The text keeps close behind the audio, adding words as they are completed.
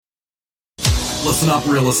Listen up,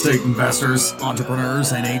 real estate investors,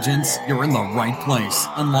 entrepreneurs, and agents. You're in the right place,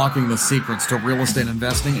 unlocking the secrets to real estate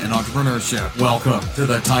investing and entrepreneurship. Welcome to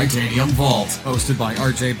the Titanium Vault, hosted by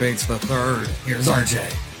RJ Bates III. Here's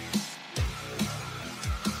RJ.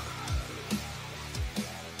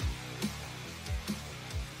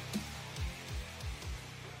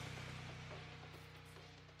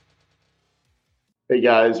 Hey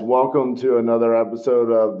guys, welcome to another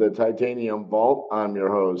episode of the Titanium Vault. I'm your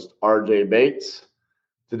host, RJ Bates.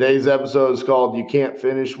 Today's episode is called You Can't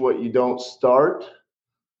Finish What You Don't Start.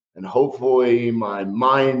 And hopefully my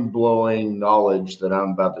mind-blowing knowledge that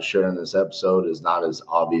I'm about to share in this episode is not as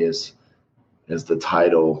obvious as the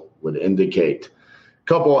title would indicate. A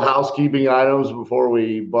couple of housekeeping items before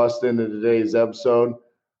we bust into today's episode.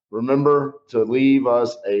 Remember to leave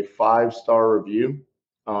us a 5-star review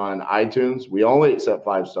on iTunes. We only accept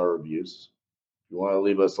 5-star reviews. If you want to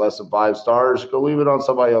leave us less than 5 stars, go leave it on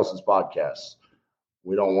somebody else's podcast.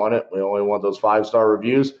 We don't want it. We only want those 5-star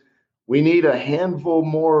reviews. We need a handful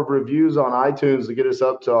more of reviews on iTunes to get us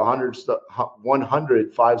up to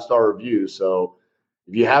 100 5-star reviews. So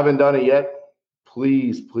if you haven't done it yet,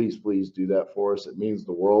 please do that for us. It means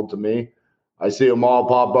the world to me. I see them all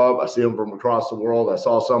pop up. I see them from across the world. I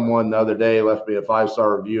saw someone the other day left me a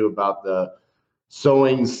 5-star review about the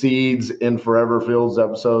sowing seeds in Forever Fields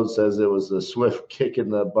episode. Says it was a swift kick in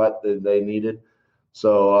the butt that they needed.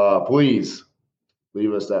 So please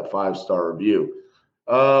leave us that 5-star review.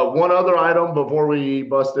 One other item before we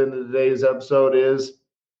bust into today's episode is,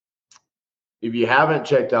 if you haven't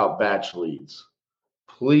checked out Batch Leads,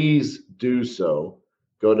 please do so.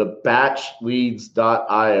 Go to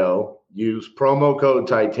batchleads.io, use promo code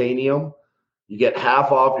Titanium. You get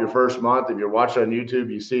half off your first month. If you're watching on YouTube,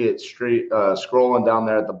 you see it straight scrolling down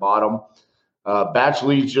there at the bottom. Batch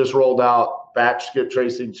Leads just rolled out Batch Skip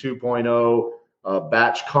Tracing 2.0,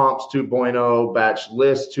 Batch Comps 2.0, Batch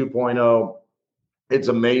List 2.0. It's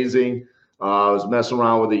amazing. I was messing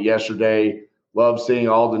around with it yesterday. Love seeing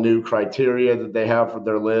all the new criteria that they have for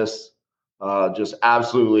their lists. Just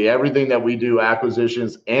absolutely everything that we do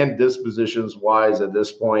acquisitions and dispositions wise at this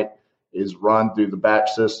point is run through the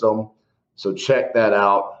Batch system. So check that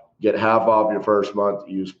out. Get half off your first month.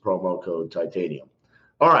 Use promo code Titanium.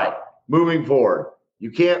 All right, moving forward. You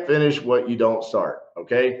can't finish what you don't start,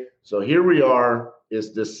 okay? So here we are. It's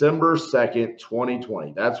December 2nd,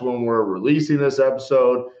 2020. That's when we're releasing this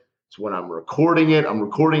episode. It's when I'm recording it. I'm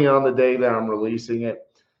recording it on the day that I'm releasing it.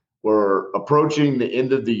 We're approaching the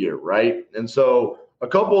end of the year, right? And so a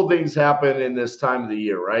couple of things happen in this time of the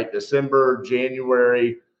year, right? December,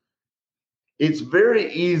 January. It's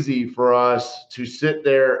very easy for us to sit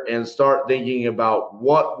there and start thinking about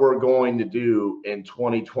what we're going to do in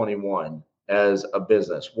 2021 as a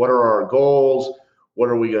business. What are our goals? What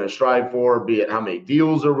are we going to strive for? Be it how many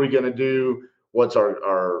deals are we going to do? What's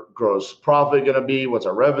our gross profit going to be? What's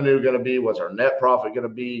our revenue going to be? What's our net profit going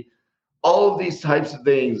to be? All of these types of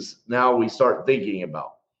things now we start thinking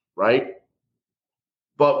about, right?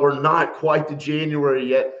 But we're not quite to January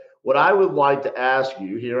yet. What I would like to ask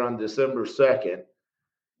you here on December 2nd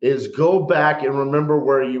is go back and remember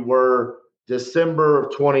where you were December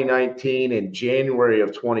of 2019 and January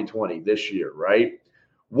of 2020 this year, right?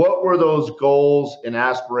 What were those goals and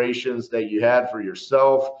aspirations that you had for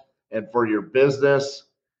yourself and for your business?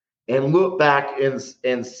 And look back and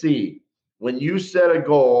see, when you set a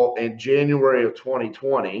goal in January of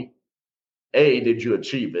 2020, did you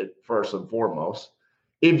achieve it first and foremost?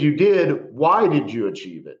 If you did, why did you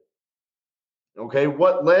achieve it? Okay,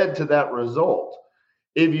 what led to that result?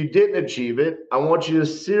 If you didn't achieve it, I want you to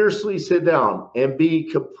seriously sit down and be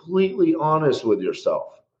completely honest with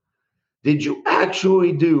yourself. Did you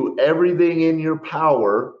actually do everything in your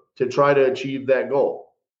power to try to achieve that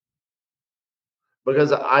goal?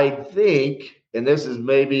 Because I think, and this is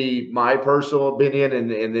maybe my personal opinion, and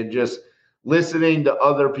then just listening to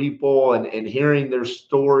other people and hearing their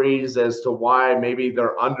stories as to why maybe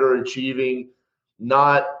they're underachieving,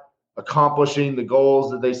 not accomplishing the goals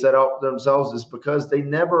that they set out for themselves, is because they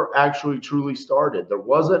never actually truly started. There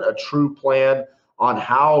wasn't a true plan on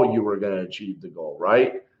how you were going to achieve the goal,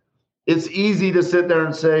 right? It's easy to sit there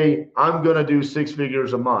and say, I'm going to do 6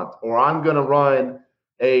 figures a month, or I'm going to run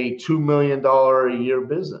a $2 million a year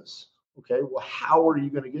business. Okay, well, how are you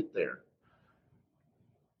going to get there?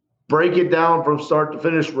 Break it down from start to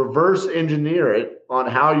finish, reverse engineer it on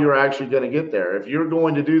how you're actually going to get there. If you're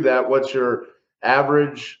going to do that, what's your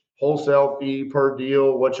average wholesale fee per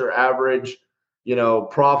deal? What's your average,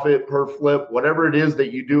 profit per flip? Whatever it is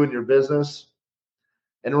that you do in your business,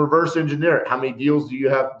 and reverse engineer it. How many deals do you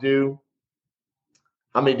have to do?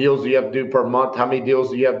 How many deals do you have to do per month? How many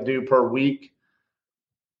deals do you have to do per week?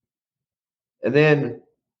 And then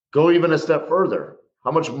go even a step further.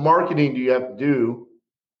 How much marketing do you have to do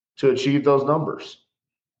to achieve those numbers?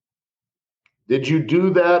 Did you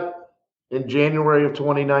do that in January of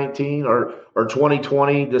 2019 or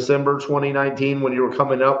 2020, December 2019, when you were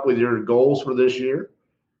coming up with your goals for this year?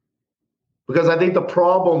 Because I think the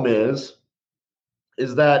problem is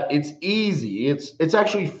that it's easy. It's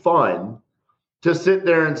actually fun to sit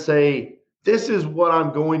there and say, this is what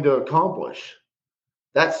I'm going to accomplish.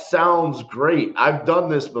 That sounds great. I've done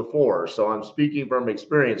this before. So I'm speaking from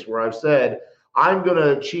experience where I've said, I'm going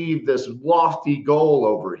to achieve this lofty goal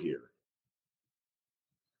over here.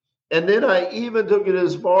 And then I even took it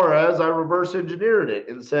as far as I reverse engineered it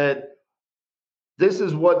and said, this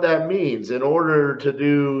is what that means. In order to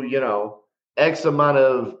do, X amount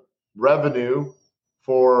of revenue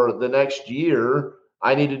for the next year,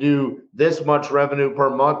 I need to do this much revenue per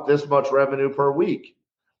month, this much revenue per week.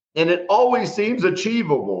 And it always seems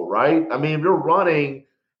achievable, right? I mean, if you're running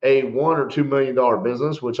a $1 or $2 million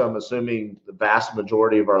business, which I'm assuming the vast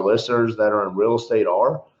majority of our listeners that are in real estate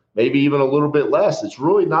are, maybe even a little bit less, it's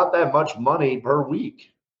really not that much money per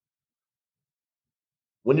week.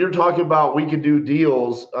 When you're talking about we could do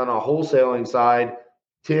deals on a wholesaling side,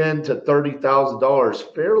 $10,000 to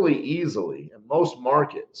 $30,000 fairly easily in most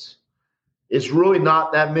markets, it's really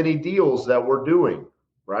not that many deals that we're doing,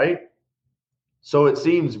 right? So it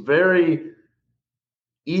seems very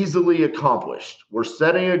easily accomplished. We're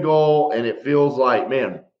setting a goal and it feels like,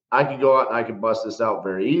 man, I can go out and I can bust this out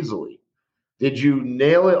very easily. Did you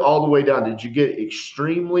nail it all the way down? Did you get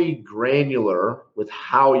extremely granular with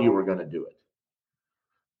how you were going to do it?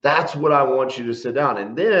 That's what I want you to sit down.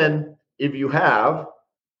 And then if you have,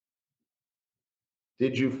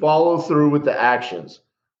 did you follow through with the actions?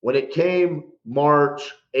 When it came March,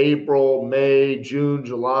 April, May, June,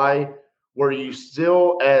 July, were you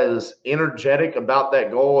still as energetic about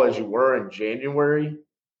that goal as you were in January?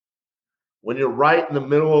 When you're right in the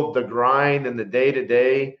middle of the grind and the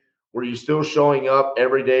day-to-day, were you still showing up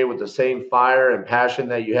every day with the same fire and passion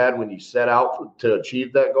that you had when you set out to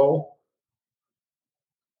achieve that goal?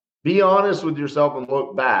 Be honest with yourself and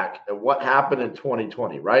look back at what happened in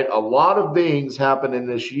 2020, right? A lot of things happened in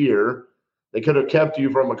this year that could have kept you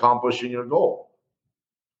from accomplishing your goal.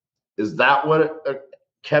 Is that what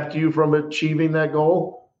kept you from achieving that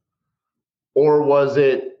goal? Or was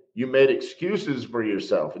it you made excuses for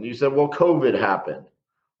yourself and you said, well, COVID happened,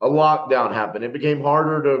 a lockdown happened, it became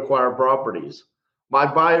harder to acquire properties. My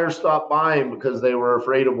buyers stopped buying because they were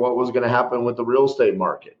afraid of what was going to happen with the real estate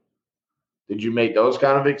market. Did you make those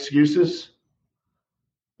kind of excuses?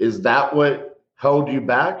 Is that what held you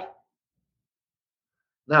back?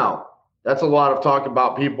 Now, that's a lot of talk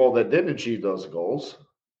about people that didn't achieve those goals.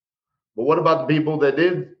 But what about the people that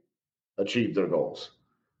did achieve their goals?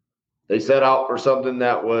 They set out for something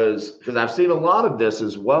that was, because I've seen a lot of this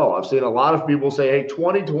as well. I've seen a lot of people say, hey,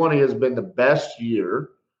 2020 has been the best year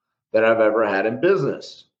that I've ever had in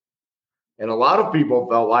business. And a lot of people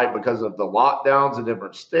felt like because of the lockdowns in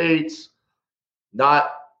different states,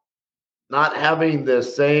 not having the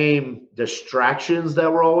same distractions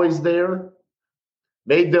that were always there,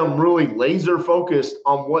 made them really laser focused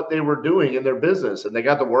on what they were doing in their business. And they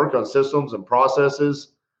got to work on systems and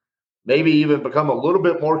processes, maybe even become a little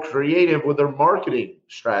bit more creative with their marketing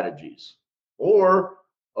strategies or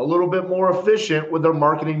a little bit more efficient with their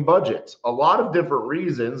marketing budgets. A lot of different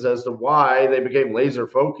reasons as to why they became laser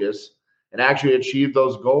focused and actually achieved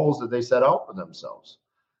those goals that they set out for themselves.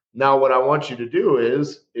 Now, what I want you to do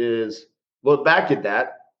is look back at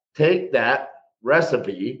that, take that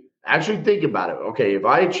recipe, actually think about it. Okay, if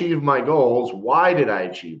I achieve my goals, why did I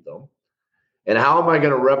achieve them? And how am I going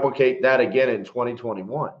to replicate that again in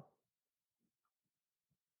 2021?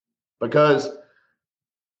 Because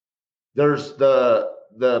there's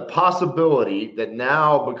the possibility that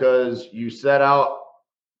now, because you set out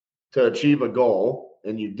to achieve a goal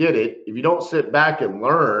and you did it, if you don't sit back and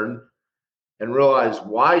learn and realize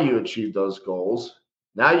why you achieved those goals,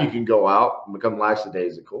 now you can go out and become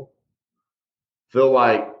lackadaisical. Feel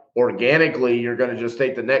like organically you're going to just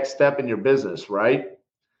take the next step in your business, right?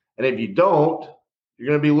 And if you don't, you're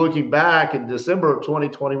going to be looking back in December of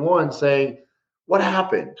 2021 saying, what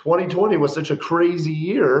happened? 2020 was such a crazy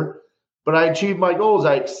year, but I achieved my goals.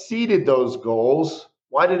 I exceeded those goals.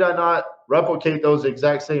 Why did I not replicate those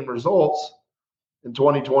exact same results in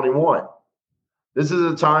 2021? This is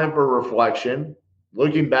a time for reflection,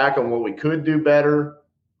 looking back on what we could do better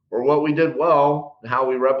or what we did well and how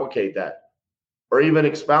we replicate that or even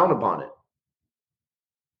expound upon it.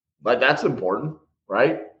 Like, that's important,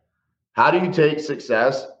 right? How do you take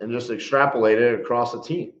success and just extrapolate it across a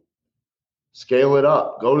team? Scale it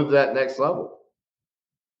up, go to that next level.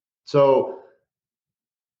 So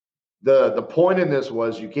The point in this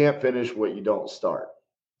was you can't finish what you don't start,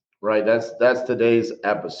 right? That's today's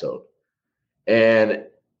episode. And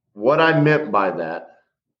what I meant by that,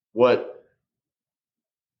 what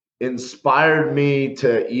inspired me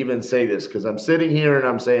to even say this, because I'm sitting here and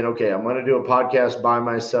I'm saying, okay, I'm going to do a podcast by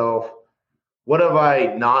myself. What have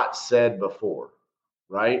I not said before,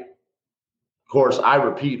 right? Of course, I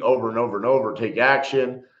repeat over and over and over, take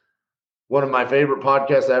action. One of my favorite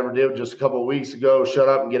podcasts I ever did just a couple of weeks ago, Shut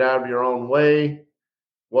Up and Get Out of Your Own Way,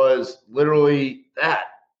 was literally that.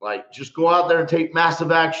 Like, just go out there and take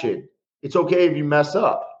massive action. It's okay if you mess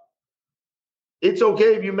up. It's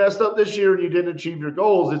okay if you messed up this year and you didn't achieve your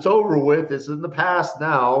goals. It's over with. It's in the past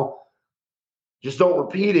now. Just don't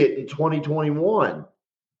repeat it in 2021.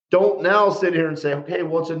 Don't now sit here and say, okay,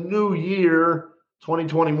 well, it's a new year,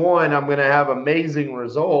 2021. I'm going to have amazing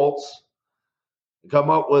results. Come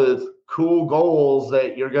up with cool goals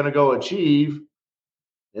that you're going to go achieve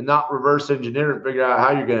and not reverse engineer and figure out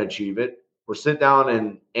how you're going to achieve it, or sit down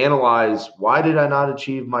and analyze, why did I not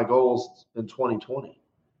achieve my goals in 2020?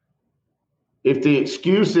 If the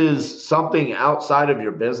excuse is something outside of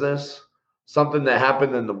your business, something that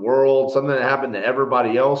happened in the world, something that happened to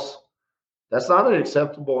everybody else, that's not an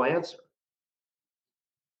acceptable answer.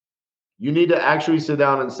 You need to actually sit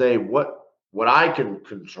down and say, what I can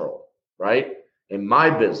control, right? In my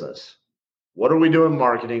business, what are we doing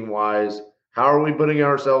marketing wise? How are we putting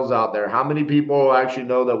ourselves out there? How many people actually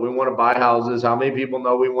know that we want to buy houses? How many people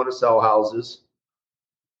know we want to sell houses?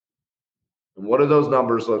 And what do those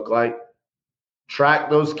numbers look like? Track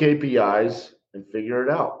those KPIs and figure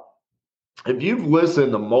it out. If you've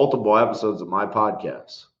listened to multiple episodes of my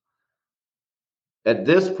podcast, at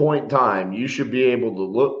this point in time, you should be able to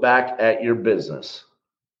look back at your business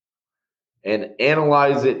and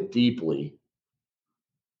analyze it deeply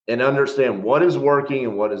and understand what is working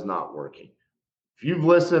and what is not working. If you've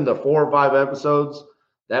listened to 4 or 5 episodes,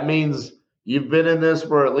 that means you've been in this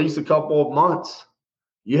for at least a couple of months.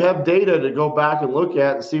 You have data to go back and look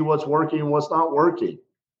at and see what's working and what's not working.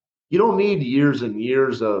 You don't need years and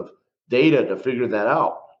years of data to figure that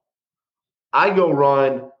out. I go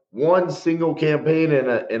run one single campaign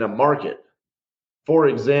in a market. For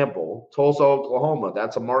example, Tulsa, Oklahoma.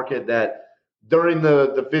 That's a market that during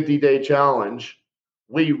the 50-day challenge,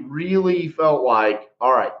 we really felt like,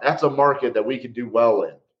 all right, that's a market that we could do well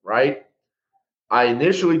in, right? I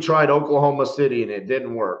initially tried Oklahoma City and it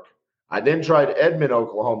didn't work. I then tried Edmond,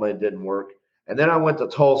 Oklahoma, and it didn't work. And then I went to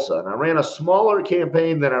Tulsa and I ran a smaller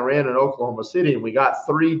campaign than I ran in Oklahoma City, and we got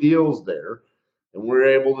 3 deals there, and we were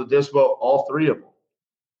able to dispo all 3 of them.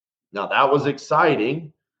 Now that was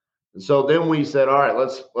exciting. And so then we said, all right,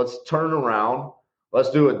 let's turn around.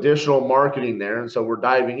 Let's do additional marketing there. And so we're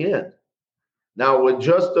diving in. Now with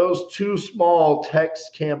just those 2 small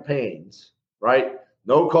text campaigns, right?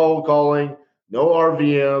 No cold calling, no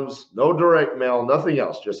RVMs, no direct mail, nothing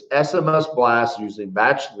else, just SMS blasts using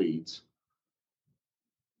batch leads.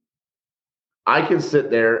 I can sit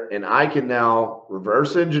there and I can now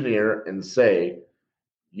reverse engineer and say,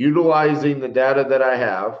 utilizing the data that I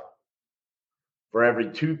have, for every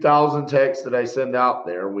 2,000 texts that I send out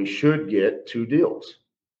there, we should get 2 deals.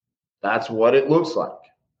 That's what it looks like.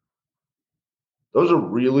 Those are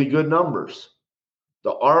really good numbers.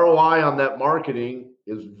 The ROI on that marketing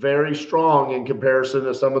is very strong in comparison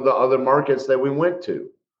to some of the other markets that we went to.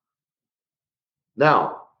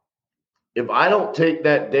 Now, if I don't take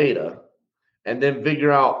that data and then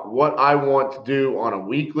figure out what I want to do on a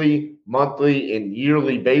weekly, monthly, and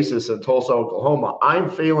yearly basis in Tulsa, Oklahoma, I'm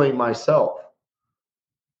failing myself.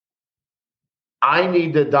 I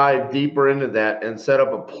need to dive deeper into that and set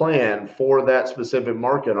up a plan for that specific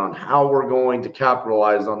market on how we're going to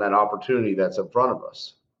capitalize on that opportunity that's in front of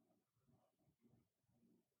us.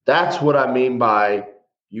 That's what I mean by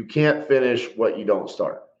you can't finish what you don't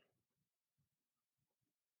start.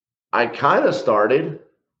 I kind of started,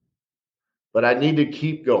 but I need to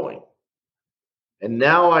keep going. And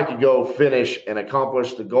now I could go finish and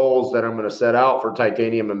accomplish the goals that I'm going to set out for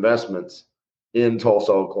Titanium Investments in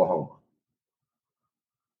Tulsa, Oklahoma.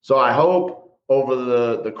 So I hope over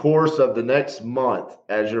the course of the next month,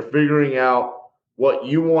 as you're figuring out what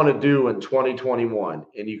you want to do in 2021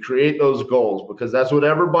 and you create those goals, because that's what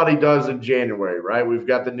everybody does in January, right? We've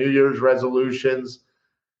got the New Year's resolutions.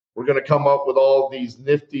 We're going to come up with all these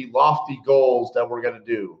nifty, lofty goals that we're going to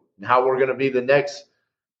do and how we're going to be the next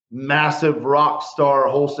massive rock star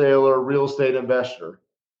wholesaler, real estate investor.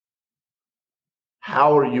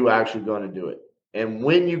 How are you actually going to do it? And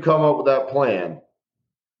when you come up with that plan,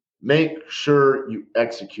 make sure you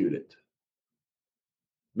execute it.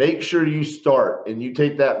 Make sure you start and you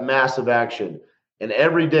take that massive action. And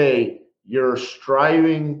every day you're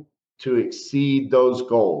striving to exceed those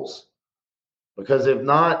goals. Because if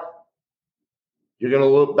not, you're going to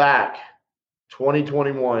look back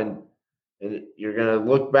 2021 and you're going to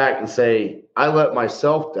look back and say, I let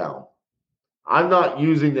myself down. I'm not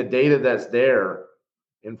using the data that's there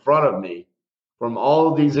in front of me from all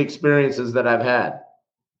of these experiences that I've had.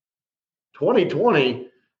 2020 is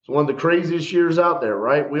one of the craziest years out there,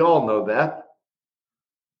 right? We all know that.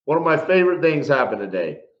 One of my favorite things happened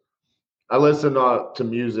today. I listen to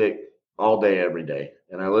music all day, every day,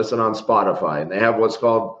 and I listen on Spotify, and they have what's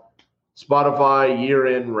called Spotify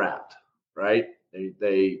year-end wrapped, right?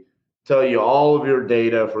 They tell you all of your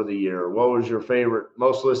data for the year. What was your favorite,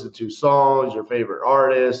 most listened to songs, your favorite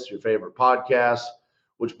artists, your favorite podcasts,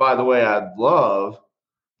 which, by the way, I'd love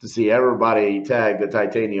to see everybody tag the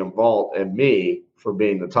Titanium Vault and me for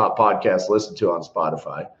being the top podcast listened to on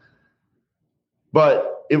Spotify.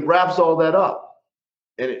 But it wraps all that up,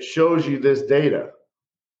 and it shows you this data,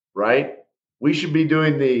 right? We should be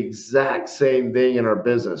doing the exact same thing in our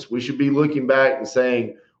business. We should be looking back and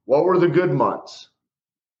saying, what were the good months?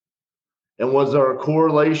 And was there a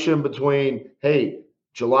correlation between, hey,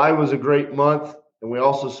 July was a great month, and we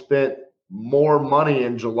also spent more money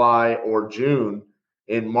in July or June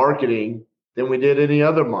in marketing than we did any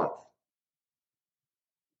other month?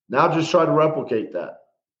 Now just try to replicate that.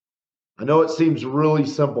 I know it seems really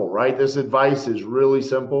simple, right? This advice is really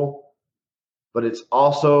simple, but it's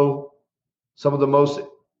also some of the most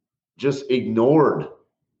just ignored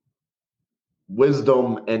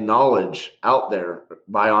wisdom and knowledge out there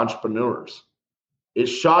by entrepreneurs.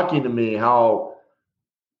 It's shocking to me how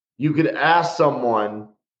you could ask someone,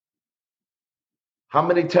 how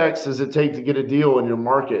many texts does it take to get a deal in your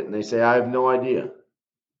market? And they say, I have no idea.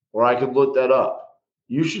 Or I could look that up.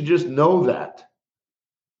 You should just know that.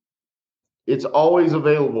 It's always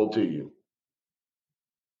available to you.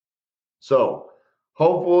 So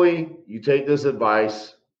hopefully you take this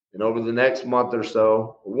advice, and over the next month or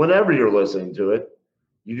so, whenever you're listening to it,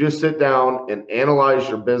 you just sit down and analyze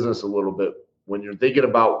your business a little bit when you're thinking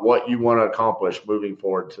about what you want to accomplish moving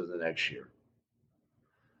forward to the next year.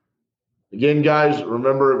 Again, guys,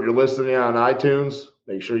 remember, if you're listening on iTunes,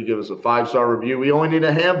 make sure you give us a 5-star review. We only need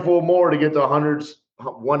a handful more to get to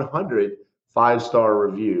 100 5-star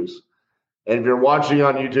reviews. And if you're watching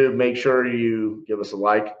on YouTube, make sure you give us a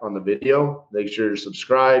like on the video. Make sure you're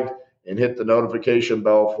subscribed and hit the notification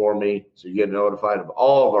bell for me so you get notified of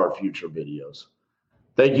all of our future videos.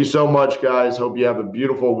 Thank you so much, guys. Hope you have a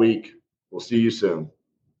beautiful week. We'll see you soon.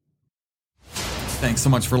 Thanks so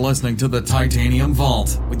much for listening to the Titanium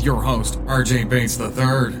Vault with your host, RJ Bates III.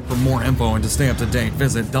 For more info and to stay up to date,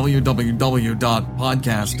 visit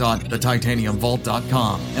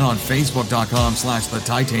www.podcast.thetitaniumvault.com and on facebook.com/The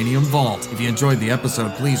Titanium Vault. If you enjoyed the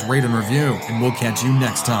episode, please rate and review, and we'll catch you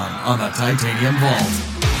next time on the Titanium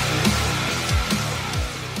Vault.